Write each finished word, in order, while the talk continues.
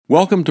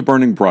Welcome to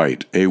Burning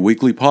Bright, a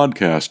weekly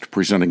podcast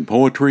presenting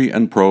poetry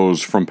and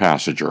prose from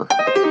Passenger.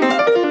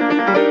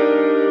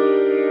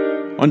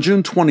 On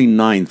June 29,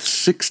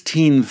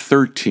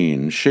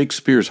 1613,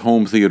 Shakespeare's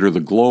home theater The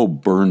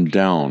Globe burned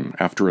down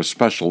after a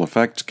special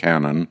effects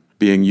cannon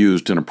being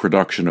used in a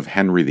production of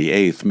Henry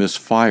VIII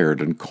misfired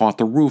and caught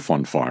the roof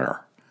on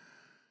fire.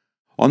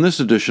 On this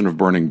edition of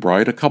Burning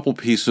Bright, a couple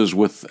pieces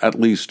with at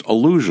least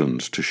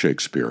allusions to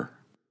Shakespeare.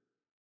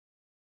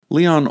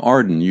 Leon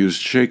Arden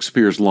used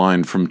Shakespeare's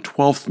line from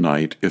Twelfth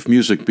Night, "If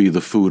Music Be the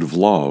Food of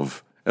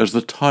Love," as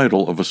the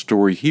title of a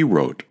story he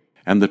wrote,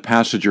 and that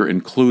Passenger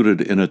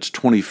included in its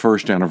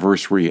 21st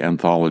anniversary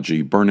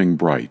anthology, Burning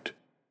Bright.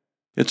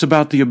 It's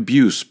about the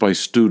abuse by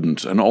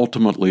students and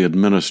ultimately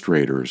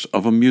administrators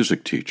of a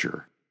music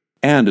teacher,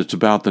 and it's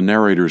about the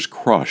narrator's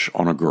crush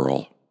on a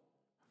girl.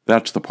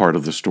 That's the part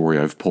of the story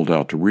I've pulled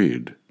out to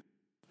read.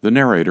 The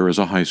narrator is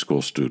a high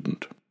school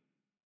student.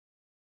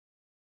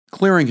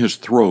 Clearing his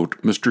throat,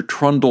 Mr.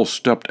 Trundle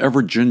stepped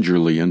ever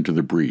gingerly into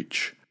the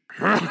breach.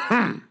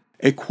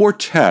 A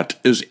quartet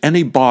is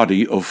any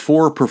body of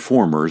four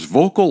performers,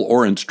 vocal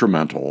or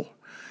instrumental.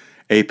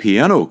 A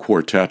piano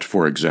quartet,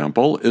 for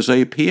example, is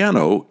a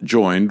piano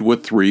joined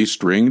with three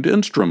stringed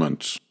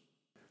instruments.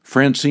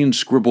 Francine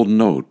scribbled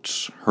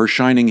notes, her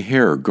shining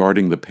hair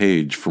guarding the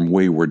page from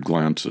wayward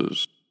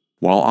glances,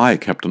 while I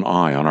kept an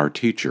eye on our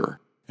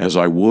teacher, as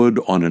I would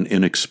on an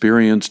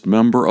inexperienced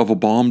member of a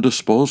bomb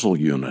disposal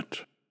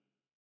unit.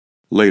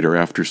 Later,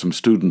 after some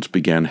students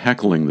began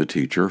heckling the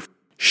teacher,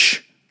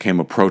 "Shh!" came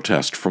a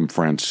protest from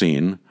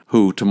Francine,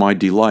 who, to my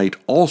delight,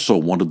 also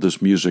wanted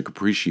this music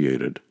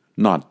appreciated,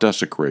 not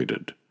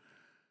desecrated.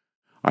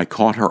 I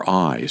caught her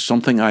eye,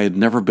 something I had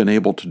never been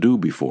able to do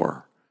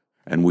before,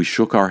 and we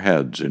shook our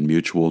heads in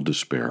mutual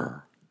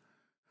despair.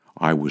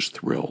 I was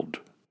thrilled.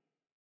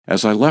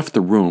 As I left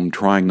the room,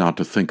 trying not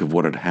to think of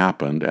what had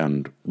happened,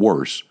 and,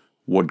 worse,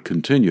 would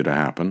continue to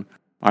happen,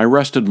 I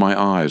rested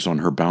my eyes on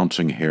her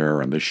bouncing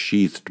hair and the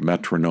sheathed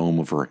metronome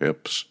of her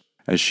hips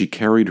as she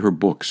carried her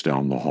books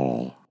down the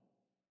hall.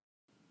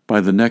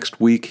 By the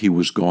next week he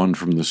was gone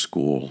from the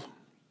school.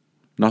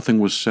 Nothing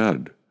was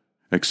said,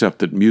 except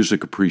that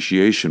music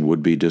appreciation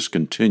would be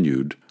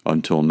discontinued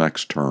until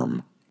next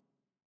term.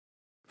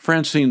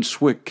 Francine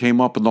Swick came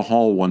up in the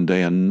hall one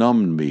day and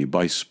numbed me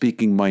by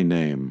speaking my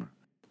name.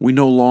 We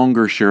no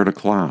longer shared a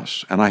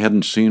class, and I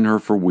hadn't seen her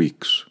for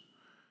weeks.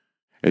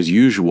 As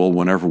usual,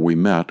 whenever we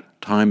met,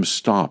 time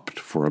stopped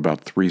for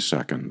about 3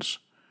 seconds.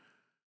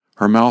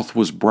 Her mouth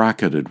was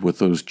bracketed with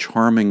those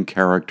charming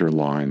character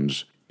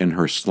lines in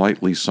her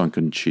slightly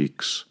sunken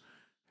cheeks,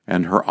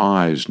 and her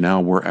eyes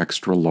now were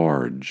extra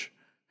large,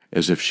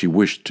 as if she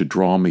wished to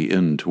draw me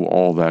into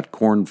all that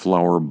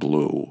cornflower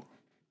blue.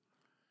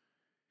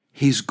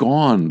 "He's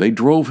gone. They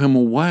drove him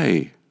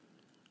away."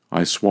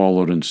 I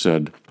swallowed and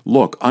said,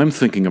 "Look, I'm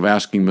thinking of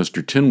asking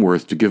Mr.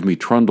 Tinworth to give me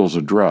Trundle's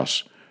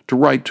address, to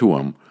write to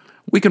him.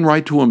 We can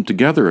write to him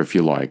together if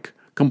you like.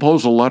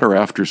 Compose a letter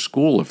after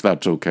school if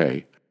that's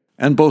okay.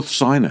 And both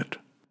sign it."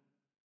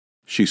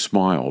 She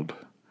smiled.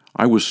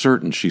 I was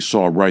certain she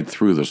saw right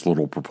through this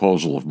little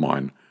proposal of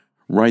mine,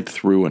 right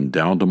through and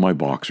down to my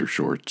boxer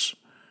shorts.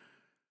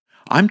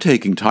 "I'm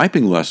taking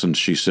typing lessons,"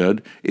 she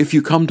said. "If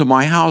you come to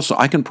my house,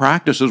 I can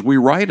practice as we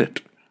write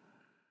it."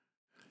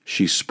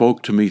 She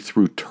spoke to me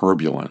through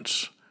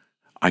turbulence.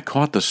 I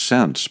caught the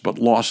sense, but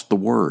lost the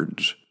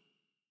words.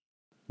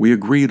 We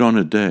agreed on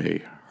a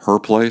day. Her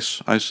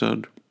place, I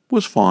said,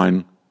 was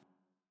fine.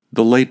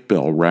 The late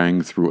bell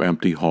rang through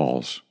empty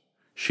halls.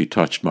 She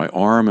touched my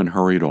arm and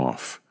hurried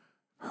off,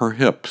 her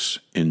hips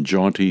in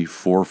jaunty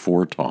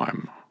 4/4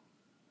 time.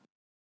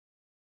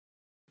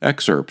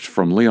 Excerpts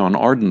from Leon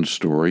Arden's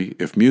story,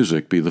 "If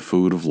Music Be the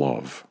Food of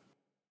Love."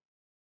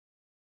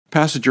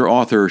 Passenger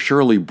author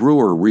Shirley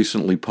Brewer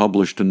recently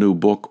published a new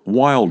book,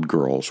 Wild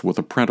Girls, with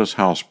Apprentice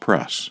House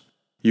Press.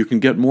 You can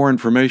get more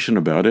information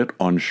about it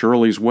on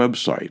Shirley's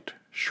website,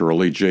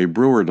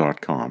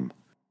 shirleyjbrewer.com.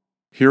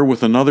 Here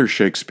with another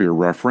Shakespeare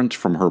reference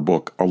from her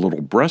book A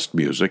Little Breast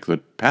Music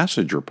that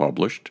Passenger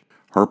published,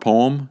 her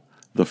poem,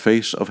 The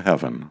Face of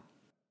Heaven.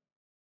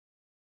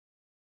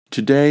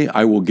 Today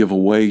I will give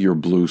away your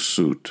blue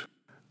suit,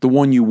 the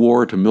one you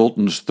wore to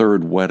Milton's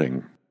third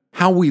wedding.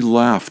 How we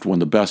laughed when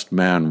the best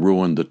man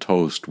ruined the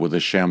toast with a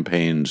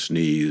champagne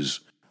sneeze.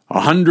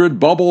 100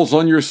 bubbles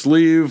on your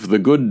sleeve, the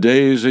good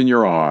days in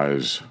your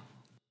eyes.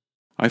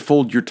 I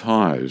fold your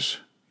ties,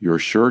 your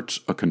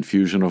shirts a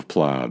confusion of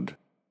plaid.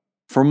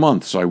 For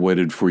months I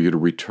waited for you to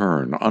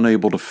return,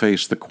 unable to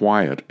face the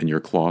quiet in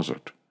your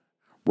closet.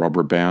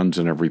 Rubber bands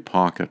in every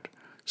pocket,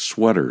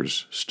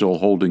 sweaters still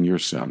holding your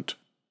scent.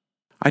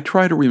 I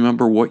try to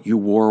remember what you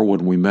wore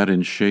when we met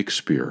in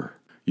Shakespeare,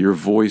 your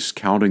voice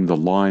counting the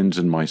lines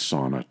in my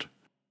sonnet.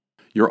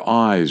 Your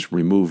eyes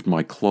removed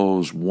my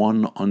clothes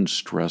one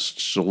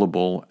unstressed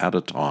syllable at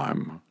a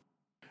time,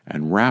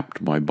 and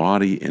wrapped my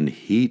body in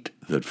heat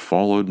that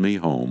followed me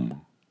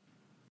home.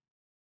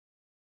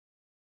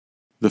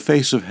 The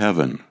Face of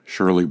Heaven,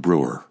 Shirley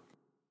Brewer.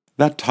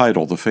 That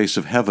title, The Face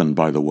of Heaven,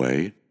 by the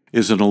way,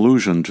 is an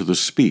allusion to the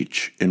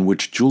speech in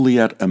which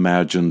Juliet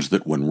imagines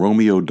that when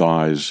Romeo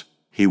dies,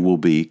 he will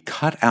be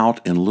cut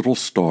out in little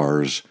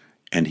stars,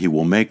 and he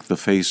will make the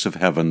face of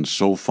heaven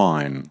so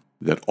fine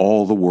that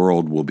all the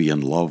world will be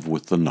in love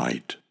with the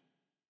night.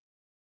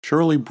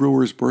 Shirley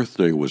Brewer's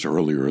birthday was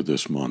earlier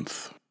this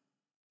month.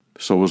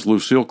 So was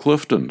Lucille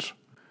Clifton's.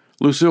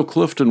 Lucille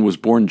Clifton was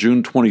born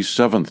June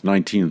 27,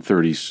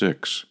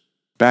 1936.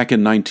 Back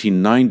in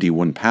 1990,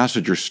 when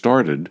Passenger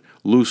started,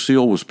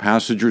 Lucille was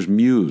Passenger's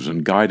muse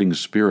and guiding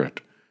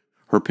spirit.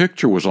 Her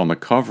picture was on the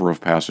cover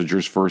of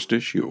Passenger's first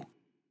issue,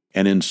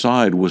 and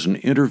inside was an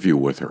interview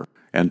with her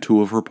and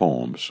 2 of her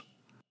poems.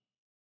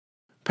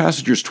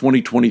 Passenger's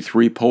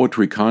 2023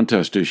 Poetry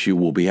Contest issue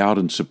will be out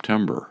in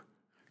September.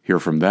 Hear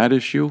from that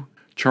issue,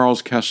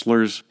 Charles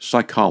Kessler's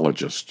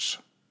Psychologists.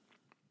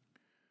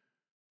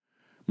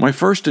 My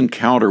first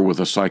encounter with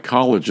a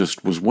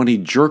psychologist was when he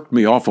jerked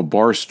me off a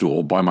bar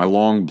stool by my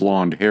long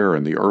blonde hair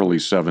in the early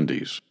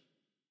 70s.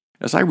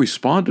 As I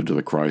responded to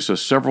the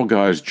crisis, several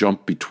guys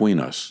jumped between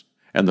us,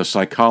 and the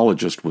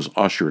psychologist was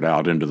ushered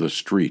out into the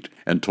street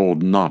and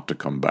told not to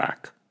come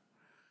back.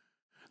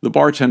 The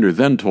bartender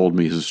then told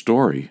me his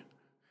story.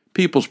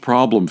 People's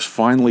problems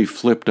finally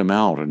flipped him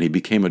out, and he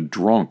became a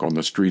drunk on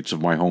the streets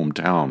of my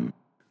hometown,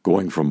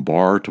 going from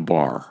bar to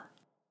bar.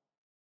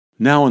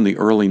 Now in the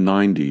early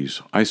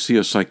 90s, I see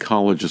a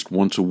psychologist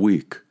once a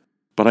week,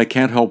 but I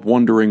can't help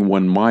wondering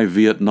when my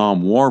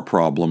Vietnam War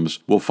problems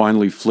will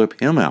finally flip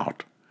him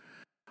out.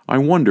 I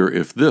wonder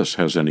if this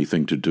has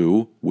anything to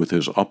do with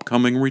his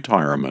upcoming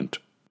retirement.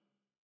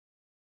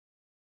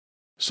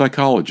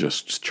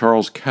 Psychologists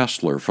Charles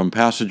Kessler from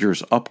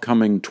Passenger's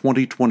upcoming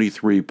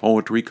 2023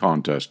 Poetry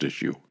Contest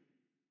issue.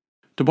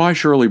 To buy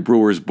Shirley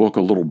Brewer's book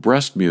A Little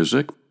Breast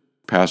Music,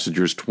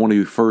 Passenger's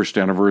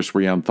 21st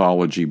anniversary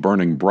anthology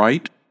Burning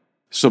Bright,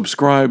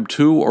 subscribe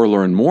to or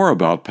learn more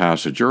about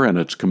Passenger and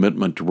its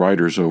commitment to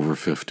writers over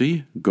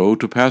 50, go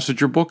to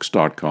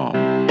PassengerBooks.com.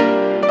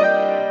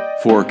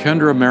 For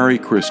Kendra, Mary,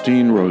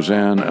 Christine,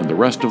 Roseanne, and the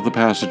rest of the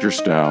Passenger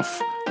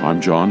staff, I'm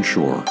John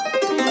Shore.